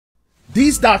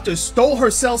These doctors stole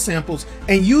her cell samples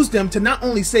and used them to not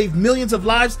only save millions of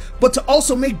lives, but to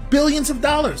also make billions of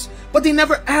dollars. But they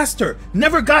never asked her,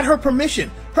 never got her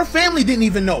permission. Her family didn't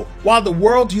even know, while the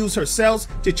world used her cells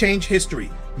to change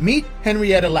history. Meet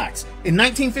Henrietta Lacks. In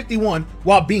 1951,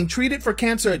 while being treated for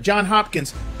cancer at Johns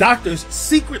Hopkins, doctors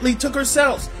secretly took her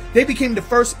cells. They became the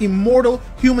first immortal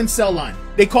human cell line.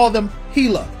 They called them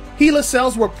HeLa. HeLa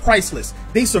cells were priceless.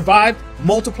 They survived,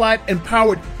 multiplied, and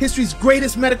powered history's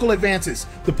greatest medical advances: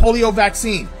 the polio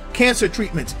vaccine, cancer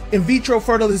treatments, in vitro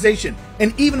fertilization,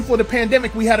 and even for the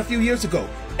pandemic we had a few years ago.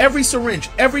 Every syringe,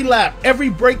 every lab, every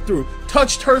breakthrough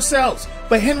touched her cells.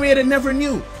 But Henrietta never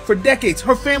knew. For decades,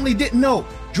 her family didn't know.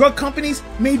 Drug companies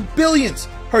made billions.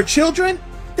 Her children,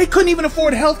 they couldn't even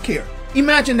afford health care.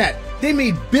 Imagine that. They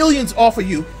made billions off of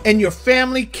you, and your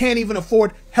family can't even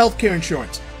afford health care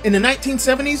insurance. In the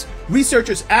 1970s,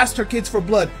 researchers asked her kids for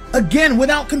blood, again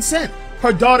without consent.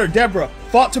 Her daughter, Deborah,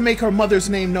 fought to make her mother's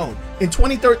name known. In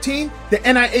 2013, the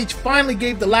NIH finally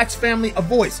gave the Lacks family a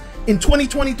voice. In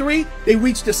 2023, they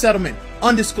reached a settlement,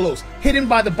 undisclosed, hidden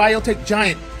by the biotech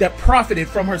giant that profited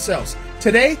from her cells.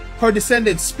 Today, her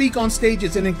descendants speak on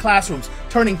stages and in classrooms,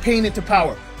 turning pain into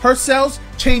power. Her cells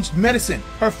changed medicine.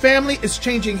 Her family is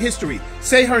changing history.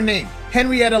 Say her name,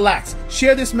 Henrietta Lacks.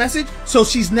 Share this message so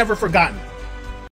she's never forgotten.